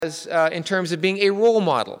in terms of being a role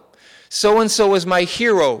model. So-and-so was my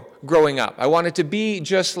hero growing up. I wanted to be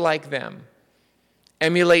just like them.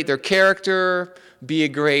 Emulate their character, be a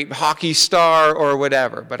great hockey star or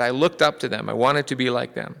whatever. But I looked up to them. I wanted to be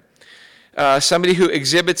like them. Somebody who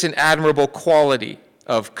exhibits an admirable quality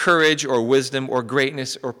of courage or wisdom or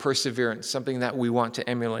greatness or perseverance, something that we want to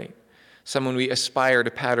emulate, someone we aspire to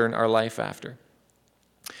pattern our life after.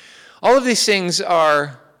 All of these things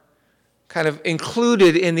are kind of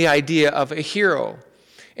included in the idea of a hero.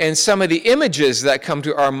 And some of the images that come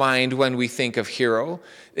to our mind when we think of hero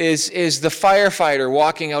is the firefighter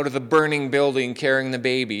walking out of the burning building carrying the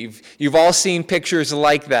baby. You've all seen pictures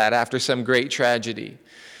like that after some great tragedy.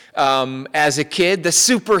 As a kid, the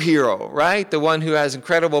superhero, right? The one who has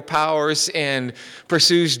incredible powers and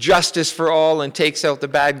pursues justice for all and takes out the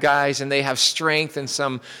bad guys, and they have strength and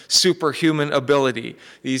some superhuman ability.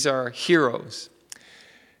 These are heroes.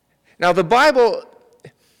 Now, the Bible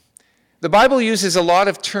uses a lot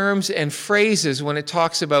of terms and phrases when it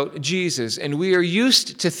talks about Jesus, and we are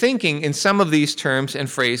used to thinking in some of these terms and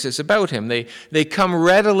phrases about him. They come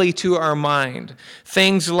readily to our mind.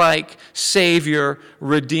 Things like Savior,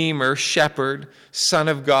 Redeemer, Shepherd, Son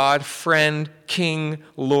of God, Friend, King,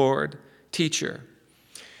 Lord, Teacher.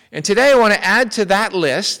 And today I want to add to that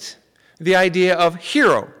list the idea of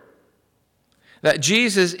hero, that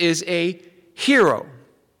Jesus is a hero.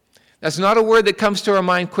 That's not a word that comes to our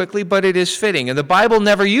mind quickly, but it is fitting. And the Bible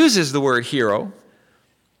never uses the word hero.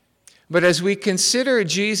 But as we consider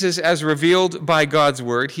Jesus as revealed by God's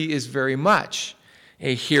word, he is very much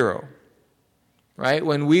a hero. Right?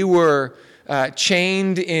 When we were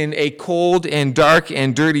chained in a cold and dark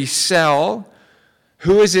and dirty cell,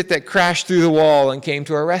 who is it that crashed through the wall and came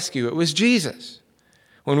to our rescue? It was Jesus.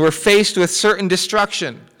 When we're faced with certain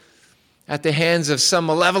destruction at the hands of some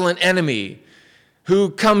malevolent enemy,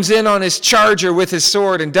 who comes in on his charger with his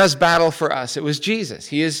sword and does battle for us? It was Jesus.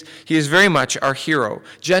 He is very much our hero.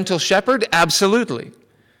 Gentle shepherd? Absolutely.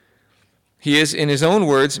 He is, in his own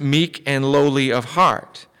words, meek and lowly of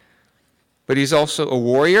heart. But he's also a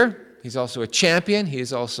warrior. He's also a champion. He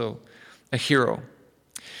is also a hero.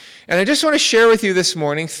 And I just want to share with you this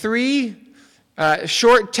morning 3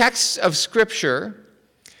 short texts of Scripture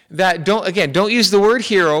that don't use the word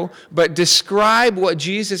hero, but describe what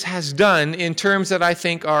Jesus has done in terms that I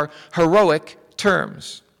think are heroic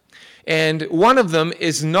terms. And one of them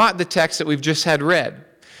is not the text that we've just had read.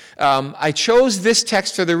 I chose this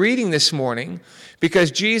text for the reading this morning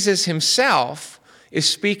because Jesus himself is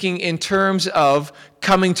speaking in terms of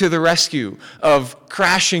coming to the rescue, of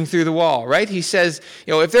crashing through the wall, right? He says,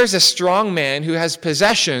 if there's a strong man who has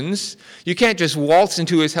possessions, you can't just waltz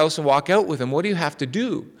into his house and walk out with him. What do you have to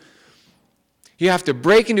do? You have to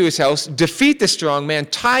break into his house, defeat the strong man,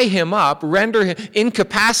 tie him up,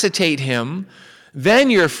 incapacitate him, then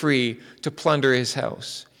you're free to plunder his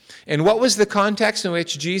house. And what was the context in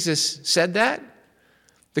which Jesus said that?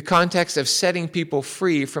 The context of setting people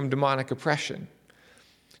free from demonic oppression.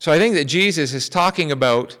 So I think that Jesus is talking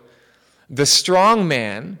about the strong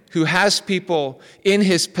man who has people in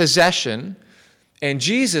his possession, and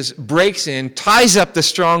Jesus breaks in, ties up the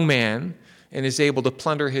strong man, and is able to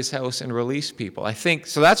plunder his house and release people. I think,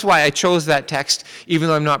 so that's why I chose that text, even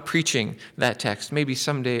though I'm not preaching that text. Maybe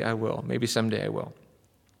someday I will.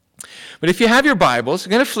 But if you have your Bibles, I'm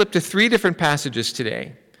going to flip to 3 different passages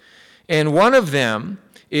today. And one of them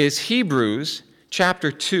is Hebrews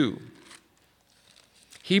chapter 2.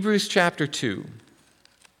 Hebrews chapter 2.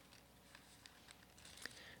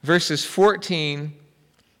 Verses 14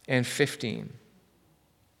 and 15.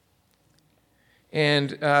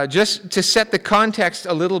 And just to set the context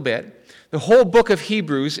a little bit, the whole book of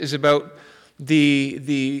Hebrews is about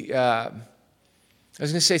I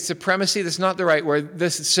was going to say supremacy, that's not the right word, the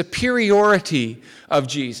superiority of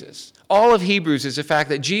Jesus. All of Hebrews is the fact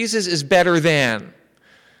that Jesus is better than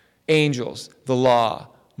angels, the law,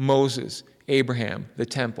 Moses, Abraham, the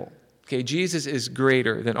temple. Okay, Jesus is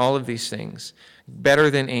greater than all of these things, better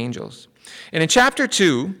than angels. And in chapter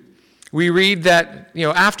 2, we read that,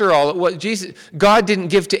 after all, God didn't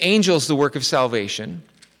give to angels the work of salvation,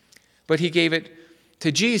 but he gave it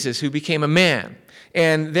to Jesus, who became a man.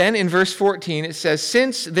 And then in verse 14, it says,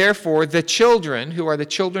 since therefore the children, who are the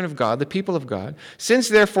children of God, the people of God, since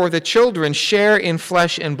therefore the children share in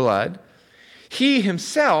flesh and blood, he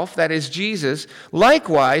himself, that is Jesus,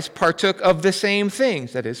 likewise partook of the same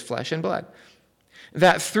things, that is flesh and blood,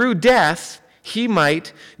 that through death he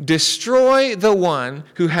might destroy the one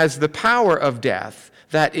who has the power of death,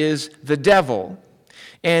 that is, the devil,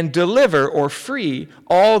 and deliver or free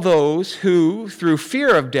all those who, through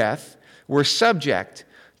fear of death, were subject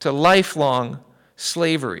to lifelong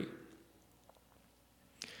slavery.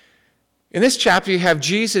 In this chapter, you have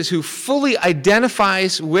Jesus who fully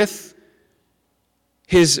identifies with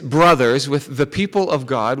his brothers, with the people of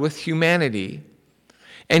God, with humanity.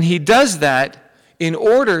 And he does that in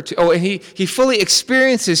order to, and he fully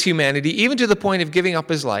experiences humanity, even to the point of giving up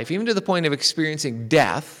his life, even to the point of experiencing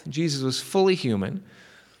death. Jesus was fully human.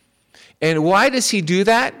 And why does he do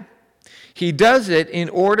that? He does it in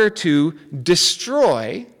order to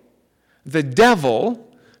destroy the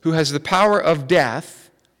devil who has the power of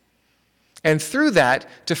death, and through that,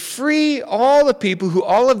 to free all the people who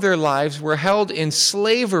all of their lives were held in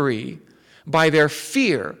slavery by their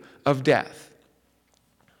fear of death.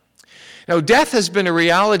 Now, death has been a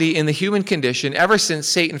reality in the human condition ever since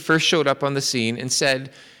Satan first showed up on the scene and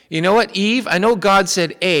said, you know what, Eve, I know God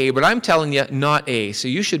said A, but I'm telling you not A, so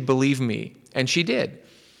you should believe me. And she did.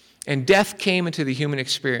 And death came into the human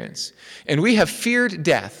experience. And we have feared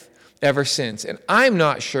death ever since. And I'm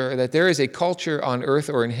not sure that there is a culture on earth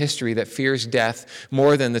or in history that fears death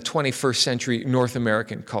more than the 21st century North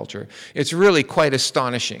American culture. It's really quite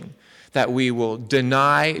astonishing that we will do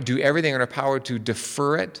everything in our power to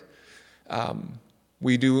defer it.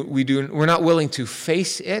 We're not willing to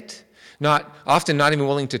face it, often not even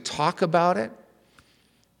willing to talk about it.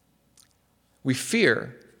 We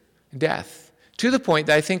fear death to the point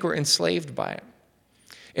that I think we're enslaved by it.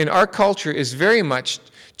 And our culture is very much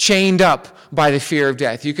chained up by the fear of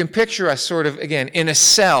death. You can picture us sort of, again, in a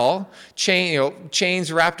cell,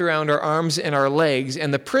 chains wrapped around our arms and our legs,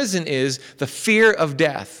 and the prison is the fear of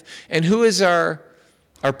death. And who is our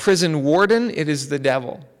prison warden? It is the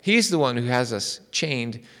devil. He's the one who has us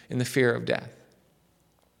chained in the fear of death.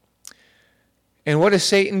 And what does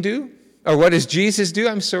Satan do? Or what does Jesus do?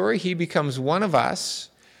 He becomes one of us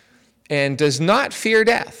and does not fear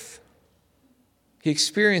death. He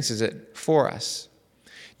experiences it for us.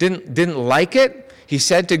 Didn't like it. He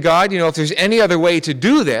said to God, if there's any other way to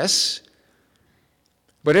do this,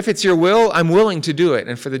 but if it's your will, I'm willing to do it.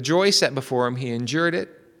 And for the joy set before him, he endured it,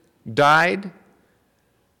 died,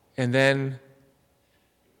 and then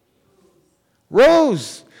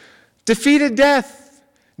rose, defeated death.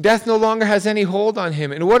 Death no longer has any hold on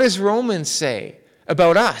him. And what does Romans say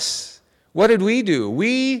about us? What did we do?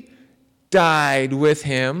 We died with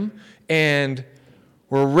him and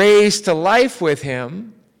were raised to life with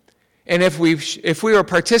him. And if we were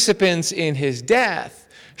participants in his death,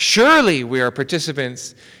 surely we are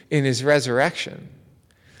participants in his resurrection.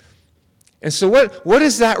 And so what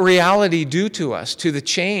does that reality do to us, to the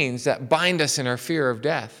chains that bind us in our fear of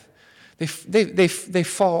death? They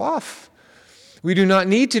fall off. We do not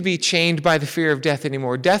need to be chained by the fear of death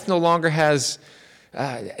anymore. Death no longer has,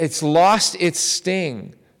 it's lost its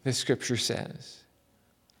sting, the scripture says.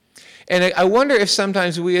 And I wonder if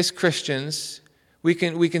sometimes we as Christians, we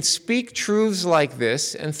can speak truths like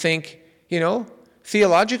this and think,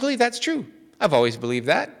 theologically, that's true. I've always believed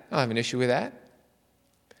that. I don't have an issue with that.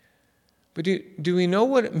 But do we know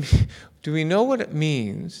what it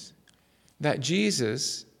means that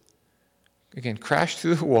Jesus, again, crashed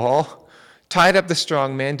through the wall, tied up the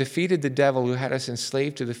strong man, defeated the devil who had us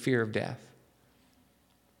enslaved to the fear of death,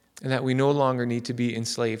 and that we no longer need to be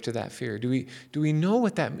enslaved to that fear? Do we know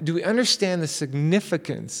what that? Do we understand the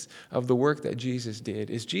significance of the work that Jesus did?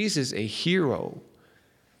 Is Jesus a hero,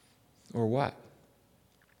 or what?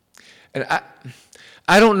 And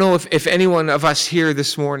I don't know if anyone of us here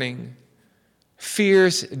this morning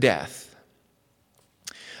fears death.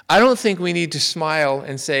 I don't think we need to smile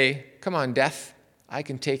and say, "Come on, death, I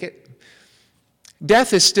can take it."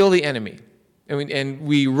 Death is still the enemy. And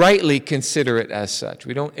we rightly consider it as such.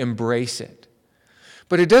 We don't embrace it.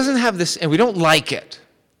 But it doesn't have this, and we don't like it.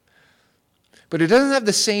 But it doesn't have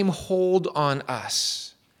the same hold on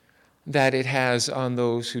us that it has on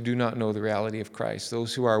those who do not know the reality of Christ,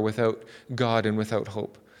 those who are without God and without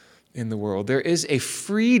hope in the world. There is a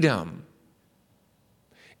freedom.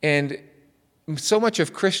 And so much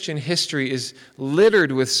of Christian history is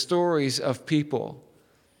littered with stories of people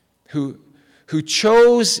who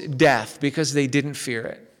chose death because they didn't fear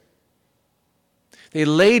it. They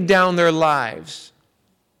laid down their lives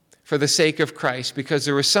for the sake of Christ because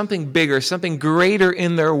there was something bigger, something greater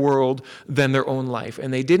in their world than their own life.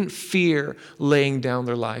 And they didn't fear laying down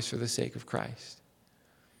their lives for the sake of Christ.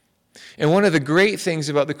 And one of the great things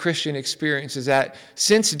about the Christian experience is that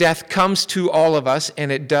since death comes to all of us, and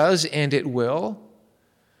it does and it will,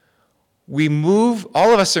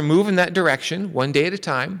 all of us are moving that direction, one day at a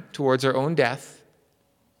time, towards our own death.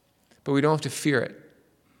 But we don't have to fear it.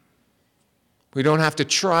 We don't have to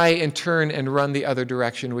try and turn and run the other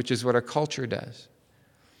direction, which is what our culture does.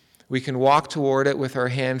 We can walk toward it with our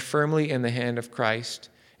hand firmly in the hand of Christ.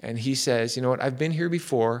 And he says, you know what, I've been here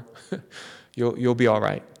before. You'll be all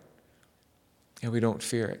right. and we don't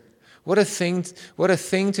fear it. What a thing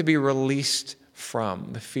to be released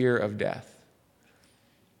from, the fear of death.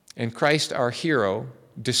 And Christ, our hero,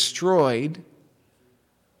 destroyed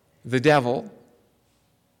the devil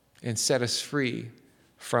and set us free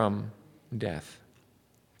from death.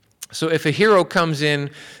 So if a hero comes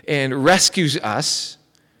in and rescues us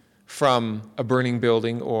from a burning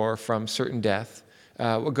building or from certain death,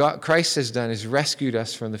 what Christ has done is rescued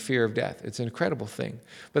us from the fear of death. It's an incredible thing.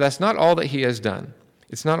 But that's not all that he has done.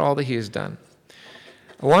 It's not all that he has done.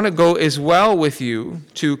 I want to go as well with you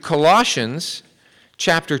to Colossians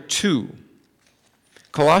chapter 2.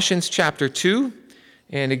 Colossians chapter 2.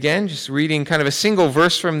 And again, just reading kind of a single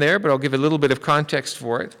verse from there, but I'll give a little bit of context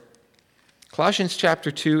for it. Colossians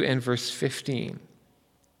chapter 2 and verse 15.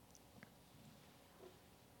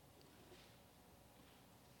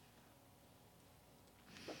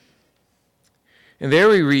 And there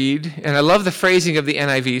we read, and I love the phrasing of the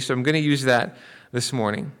NIV, so I'm going to use that this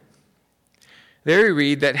morning. There we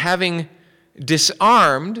read that having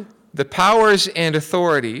disarmed the powers and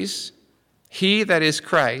authorities, he, that is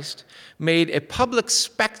Christ, made a public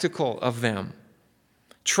spectacle of them,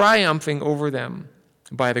 triumphing over them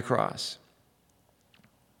by the cross.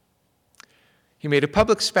 He made a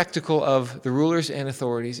public spectacle of the rulers and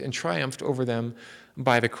authorities and triumphed over them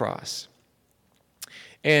by the cross.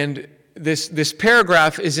 And this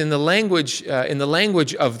paragraph is in the language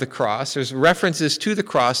of the cross. There's references to the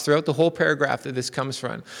cross throughout the whole paragraph that this comes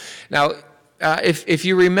from. Now, if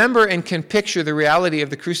you remember and can picture the reality of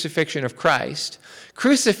the crucifixion of Christ,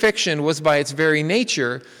 crucifixion was by its very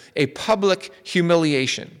nature a public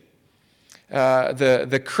humiliation.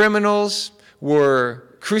 The criminals were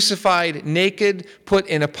crucified naked, put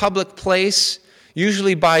in a public place,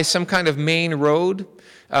 usually by some kind of main road.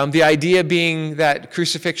 The idea being that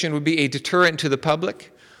crucifixion would be a deterrent to the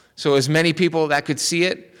public. So as many people that could see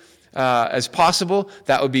it as possible,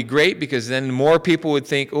 that would be great, because then more people would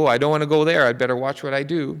think, oh, I don't want to go there. I'd better watch what I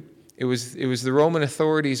do. It was the Roman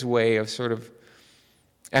authorities' way of sort of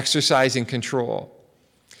exercising control.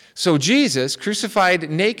 So Jesus, crucified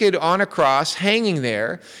naked on a cross, hanging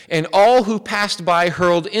there, and all who passed by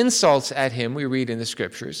hurled insults at him, we read in the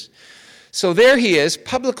scriptures. So there he is,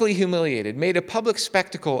 publicly humiliated, made a public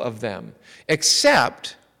spectacle of them,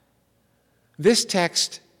 except this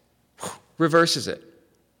text reverses it,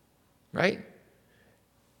 right?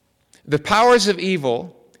 The powers of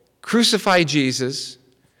evil crucify Jesus,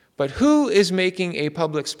 but who is making a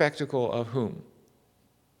public spectacle of whom?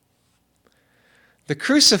 The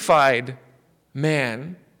crucified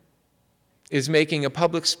man is making a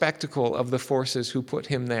public spectacle of the forces who put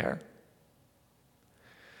him there.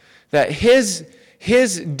 That his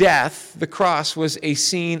death, the cross, was a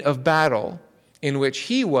scene of battle in which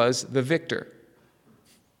he was the victor.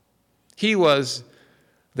 He was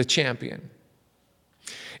the champion.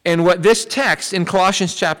 And what this text in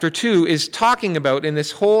Colossians chapter 2 is talking about in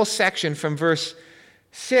this whole section from verse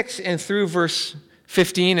 6 and through verse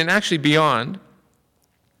 15 and actually beyond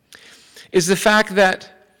is the fact that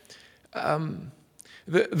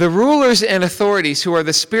the rulers and authorities, who are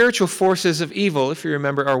the spiritual forces of evil, if you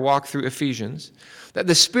remember our walk through Ephesians, that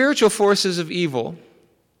the spiritual forces of evil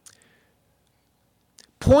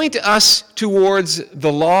point us towards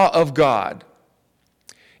the law of God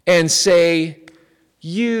and say,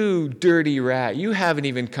 you dirty rat, you haven't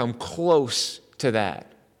even come close to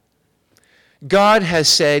that. God has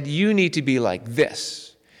said you need to be like this.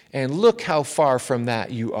 And look how far from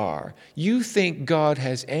that you are. You think God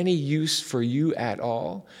has any use for you at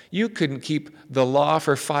all? You couldn't keep the law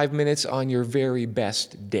for 5 minutes on your very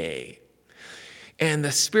best day. And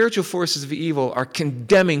the spiritual forces of evil are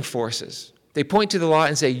condemning forces. They point to the law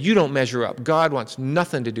and say, you don't measure up. God wants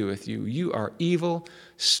nothing to do with you. You are evil,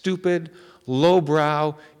 stupid,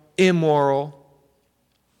 lowbrow, immoral.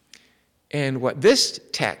 And what this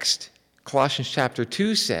text, Colossians chapter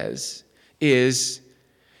 2, says is,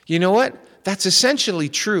 you know what? That's essentially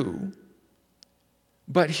true.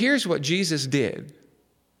 But here's what Jesus did.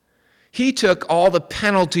 He took all the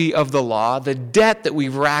penalty of the law, the debt that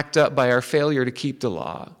we've racked up by our failure to keep the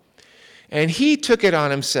law, and he took it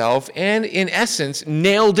on himself and, in essence,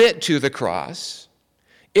 nailed it to the cross.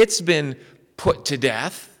 It's been put to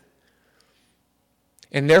death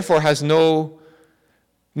and therefore has no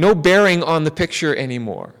bearing on the picture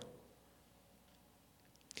anymore.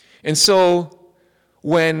 And so,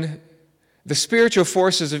 when the spiritual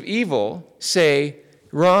forces of evil say,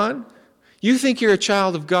 Ron, you think you're a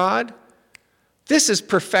child of God? This is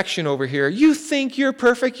perfection over here. You think you're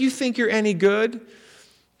perfect? You think you're any good?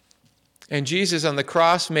 And Jesus on the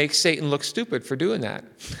cross makes Satan look stupid for doing that.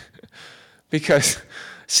 Because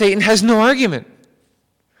Satan has no argument.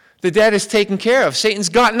 The debt is taken care of. Satan's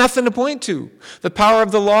got nothing to point to. The power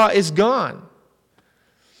of the law is gone.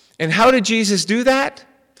 And how did Jesus do that?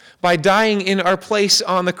 By dying in our place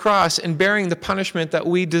on the cross and bearing the punishment that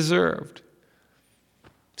we deserved.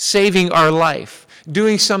 Saving our life.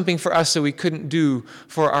 Doing something for us that we couldn't do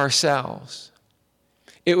for ourselves.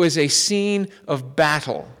 It was a scene of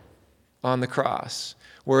battle on the cross,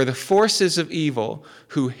 where the forces of evil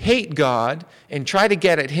who hate God and try to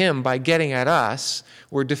get at him by getting at us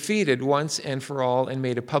were defeated once and for all and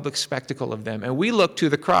made a public spectacle of them. And we look to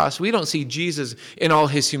the cross. We don't see Jesus in all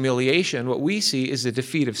his humiliation. What we see is the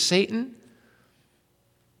defeat of Satan,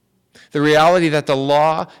 the reality that the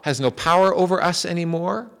law has no power over us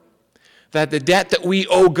anymore, that the debt that we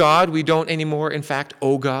owe God, we don't anymore, in fact,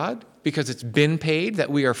 owe God, because it's been paid, that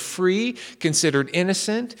we are free, considered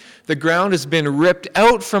innocent. The ground has been ripped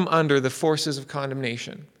out from under the forces of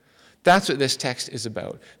condemnation. That's what this text is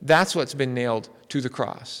about. That's what's been nailed to the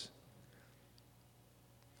cross.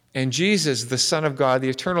 And Jesus, the Son of God, the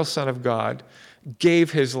eternal Son of God,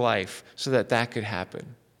 gave his life so that that could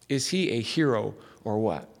happen. Is he a hero or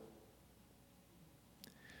what?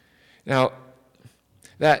 Now,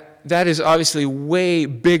 that is obviously way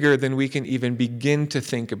bigger than we can even begin to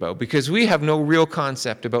think about, because we have no real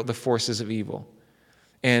concept about the forces of evil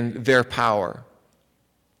and their power,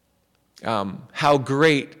 how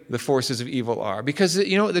great the forces of evil are. Because,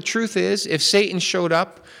 you know, the truth is, if Satan showed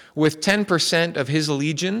up with 10% of his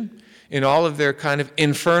legion in all of their kind of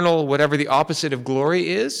infernal, whatever the opposite of glory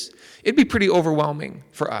is, it'd be pretty overwhelming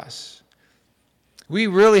for us. We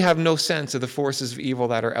really have no sense of the forces of evil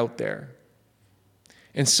that are out there.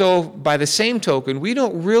 And so, by the same token, we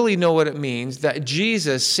don't really know what it means that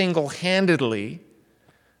Jesus single-handedly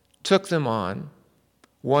took them on,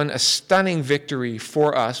 won a stunning victory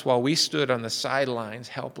for us while we stood on the sidelines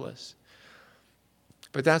helpless.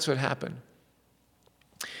 But that's what happened.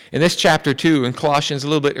 In this chapter 2, in Colossians a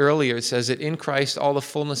little bit earlier, it says that in Christ all the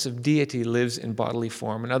fullness of deity lives in bodily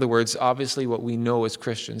form. In other words, obviously what we know as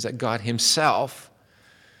Christians, that God himself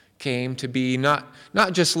came to be not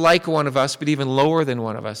just like one of us, but even lower than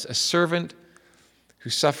one of us, a servant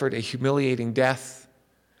who suffered a humiliating death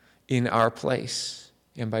in our place,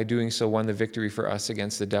 and by doing so won the victory for us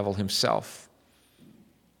against the devil himself,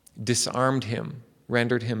 disarmed him,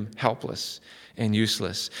 rendered him helpless and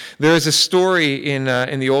useless. There is a story in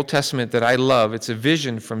the Old Testament that I love. It's a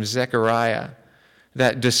vision from Zechariah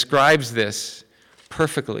that describes this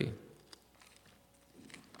perfectly.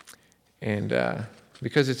 And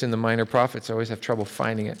because it's in the Minor Prophets, I always have trouble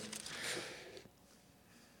finding it.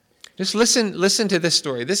 Just listen to this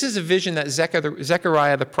story. This is a vision that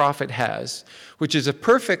Zechariah the prophet has, which is a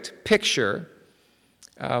perfect picture.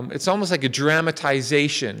 It's almost like a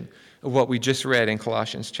dramatization of what we just read in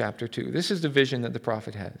Colossians chapter 2. This is the vision that the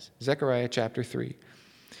prophet has. Zechariah chapter 3.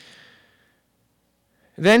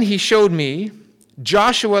 Then he showed me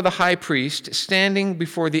Joshua the high priest standing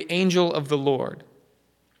before the angel of the Lord,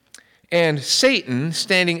 and Satan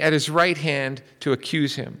standing at his right hand to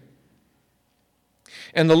accuse him.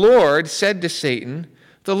 And the Lord said to Satan,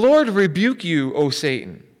 "The Lord rebuke you, O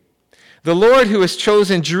Satan. The Lord who has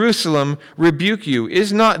chosen Jerusalem rebuke you.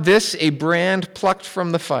 Is not this a brand plucked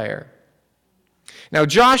from the fire?" Now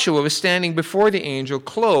Joshua was standing before the angel,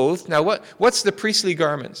 clothed. Now what's the priestly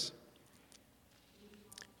garments?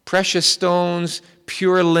 Precious stones,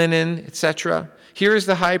 pure linen, etc. Here is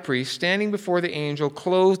the high priest standing before the angel,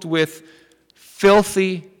 clothed with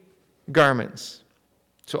filthy garments.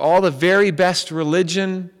 So all the very best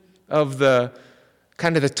religion of the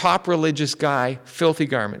kind of the top religious guy, filthy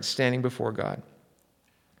garments, standing before God.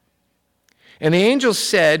 And the angel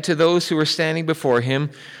said to those who were standing before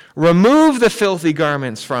him, "Remove the filthy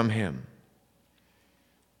garments from him."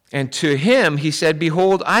 And to him he said,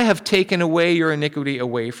 "Behold, I have taken away your iniquity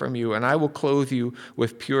away from you, and I will clothe you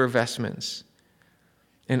with pure vestments."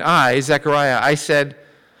 And I, Zechariah, I said,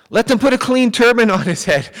 "Let them put a clean turban on his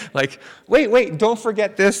head." Like, wait, don't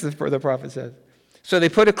forget this, the prophet says. So they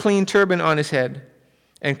put a clean turban on his head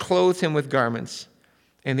and clothed him with garments.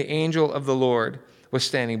 And the angel of the Lord was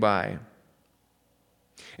standing by.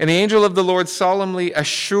 And the angel of the Lord solemnly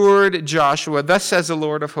assured Joshua, "Thus says the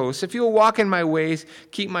Lord of hosts, if you will walk in my ways,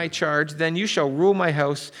 keep my charge, then you shall rule my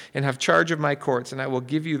house and have charge of my courts, and I will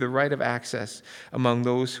give you the right of access among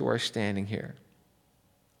those who are standing here."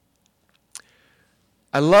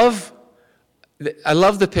 I love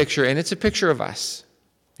the picture, and it's a picture of us,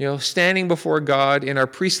 standing before God in our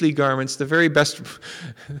priestly garments, our very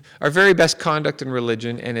best conduct in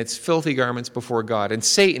religion, and it's filthy garments before God. And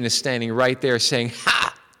Satan is standing right there saying,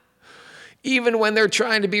 "Ha! Even when they're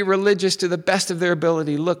trying to be religious to the best of their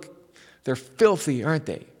ability, look, they're filthy, aren't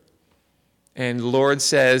they?" And the Lord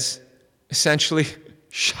says, essentially,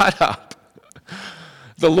 shut up.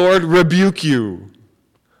 The Lord rebuke you.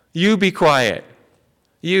 You be quiet.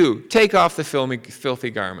 You take off the filthy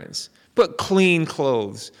garments. Put clean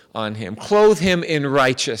clothes on him. Clothe him in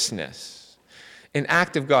righteousness. An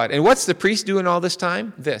act of God. And what's the priest doing all this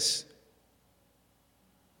time? This.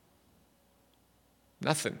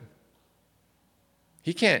 Nothing.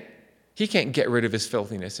 He can't get rid of his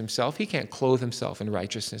filthiness himself. He can't clothe himself in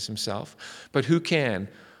righteousness himself. But who can?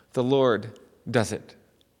 The Lord does it.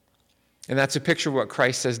 And that's a picture of what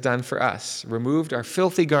Christ has done for us. Removed our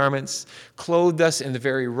filthy garments, clothed us in the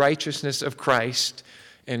very righteousness of Christ,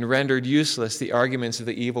 and rendered useless the arguments of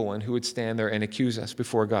the evil one who would stand there and accuse us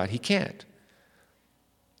before God. He can't.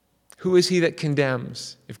 Who is he that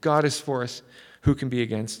condemns? If God is for us, who can be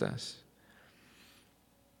against us?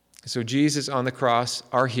 So Jesus on the cross,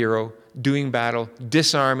 our hero, doing battle,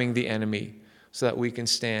 disarming the enemy so that we can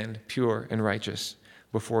stand pure and righteous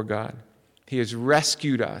before God. He has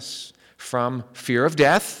rescued us from fear of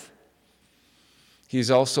death. He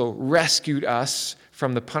has also rescued us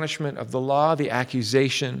from the punishment of the law, the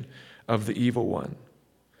accusation of the evil one.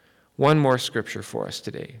 One more scripture for us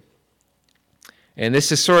today. And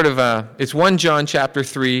this is it's 1 John chapter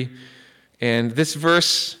 3, and this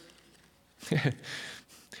verse, you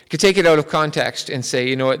could take it out of context and say,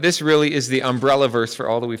 you know what, this really is the umbrella verse for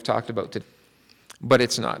all that we've talked about today. But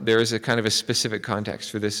it's not. There is a kind of a specific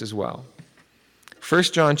context for this as well. 1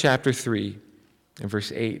 John chapter 3 and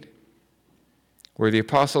verse 8, where the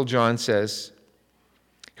Apostle John says,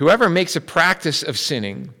 "Whoever makes a practice of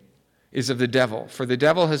sinning is of the devil, for the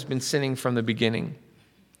devil has been sinning from the beginning.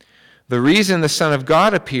 The reason the Son of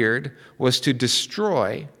God appeared was to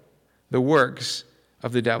destroy the works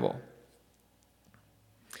of the devil."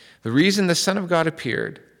 The reason the Son of God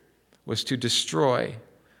appeared was to destroy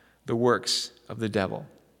the works of the devil.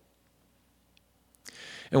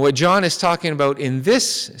 And what John is talking about in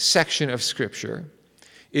this section of Scripture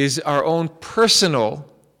is our own personal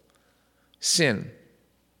sin.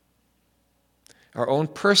 Our own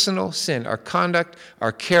personal sin, our conduct,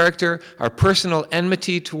 our character, our personal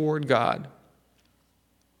enmity toward God,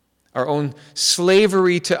 our own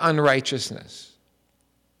slavery to unrighteousness.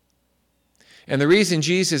 And the reason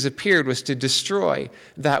Jesus appeared was to destroy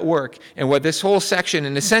that work. And what this whole section,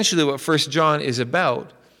 and essentially what 1 John is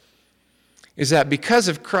about, is that because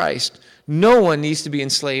of Christ, no one needs to be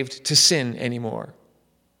enslaved to sin anymore.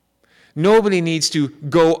 Nobody needs to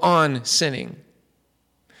go on sinning.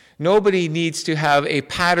 Nobody needs to have a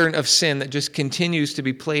pattern of sin that just continues to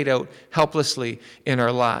be played out helplessly in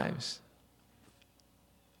our lives.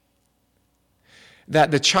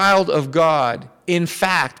 That the child of God, in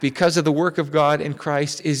fact, because of the work of God in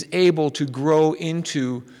Christ, is able to grow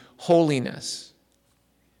into holiness.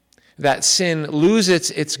 That sin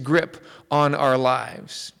loses its grip on our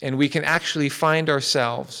lives, and we can actually find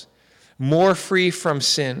ourselves more free from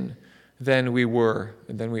sin than we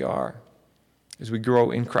are, as we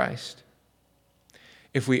grow in Christ.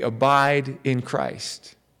 If we abide in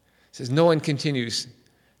Christ, it says no one continues,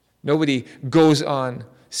 nobody goes on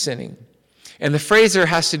sinning. And the phrase there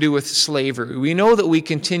has to do with slavery. We know that we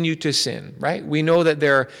continue to sin, right? We know that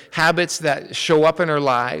there are habits that show up in our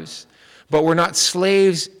lives, but we're not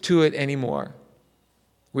slaves to it anymore.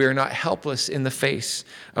 We are not helpless in the face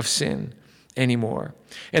of sin anymore.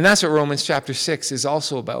 And that's what Romans chapter 6 is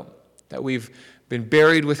also about, that we've been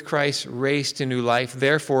buried with Christ, raised to new life,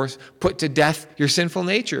 therefore put to death your sinful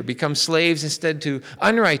nature, become slaves instead to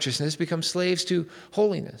unrighteousness, become slaves to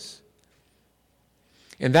holiness.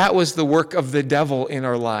 And that was the work of the devil in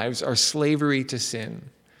our lives, our slavery to sin.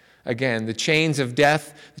 Again, the chains of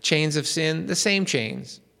death, the chains of sin, the same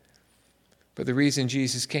chains. But the reason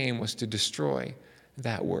Jesus came was to destroy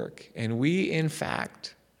that work. And we, in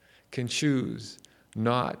fact, can choose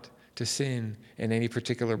not to sin in any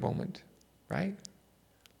particular moment, right?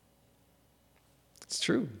 It's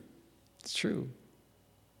true. It's true.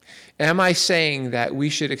 Am I saying that we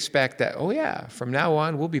should expect that, oh yeah, from now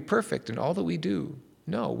on we'll be perfect in all that we do?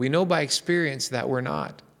 No, we know by experience that we're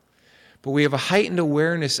not. But we have a heightened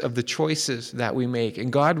awareness of the choices that we make.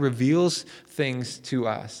 And God reveals things to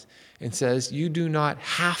us and says, you do not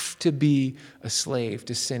have to be a slave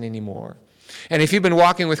to sin anymore. And if you've been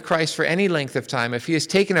walking with Christ for any length of time, if he has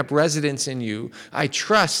taken up residence in you, I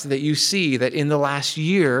trust that you see that in the last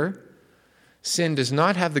year, sin does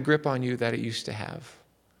not have the grip on you that it used to have.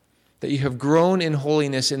 That you have grown in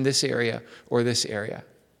holiness in this area or this area.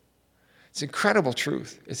 It's incredible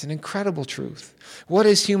truth. It's an incredible truth. What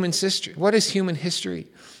is human history? What is human history?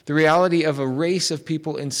 The reality of a race of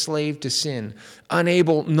people enslaved to sin,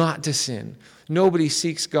 unable not to sin. Nobody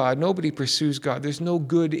seeks God. Nobody pursues God. There's no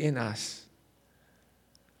good in us.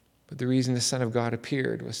 But the reason the Son of God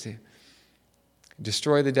appeared was to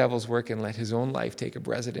destroy the devil's work and let his own life take up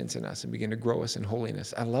residence in us and begin to grow us in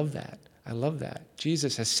holiness. I love that. I love that.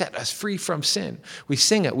 Jesus has set us free from sin. We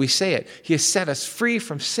sing it, we say it. He has set us free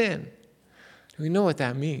from sin. We know what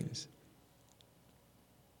that means.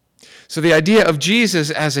 So the idea of Jesus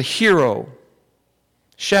as a hero,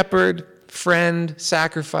 shepherd, friend,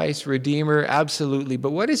 sacrifice, redeemer, absolutely.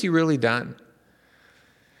 But what has he really done?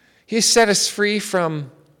 He has set us free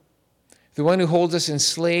from the one who holds us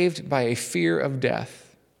enslaved by a fear of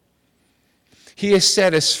death. He has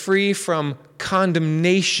set us free from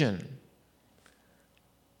condemnation,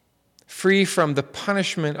 free from the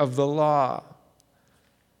punishment of the law.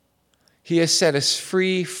 He has set us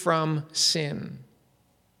free from sin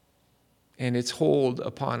and its hold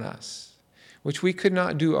upon us, which we could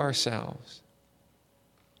not do ourselves.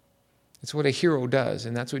 It's what a hero does,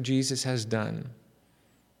 and that's what Jesus has done.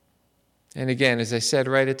 And again, as I said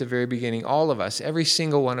right at the very beginning, all of us, every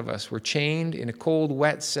single one of us, were chained in a cold,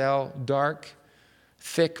 wet cell, dark,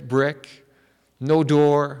 thick brick, no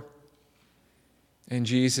door. And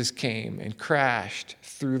Jesus came and crashed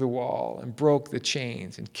through the wall and broke the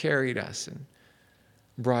chains and carried us and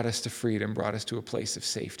brought us to freedom, brought us to a place of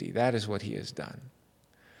safety. That is what he has done.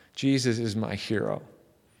 Jesus is my hero.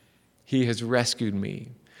 He has rescued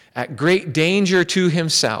me at great danger to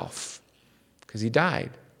himself because he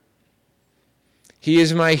died. He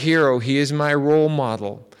is my hero. He is my role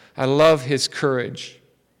model. I love his courage,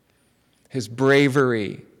 his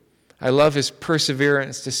bravery. I love his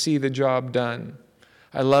perseverance to see the job done.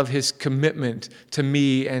 I love his commitment to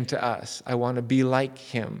me and to us. I want to be like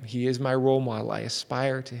him. He is my role model. I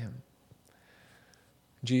aspire to him.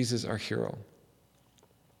 Jesus, our hero.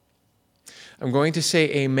 I'm going to say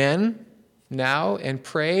amen now and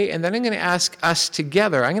pray, and then I'm going to ask us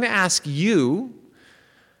together. I'm going to ask you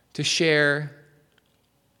to share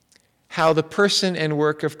how the person and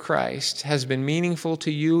work of Christ has been meaningful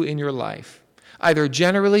to you in your life, either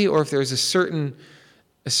generally or if there's a certain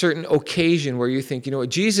occasion where you think, you know what,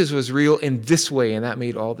 Jesus was real in this way and that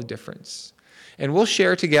made all the difference. And we'll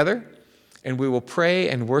share together and we will pray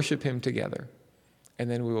and worship him together.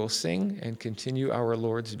 And then we will sing and continue our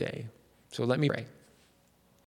Lord's Day. So let me pray.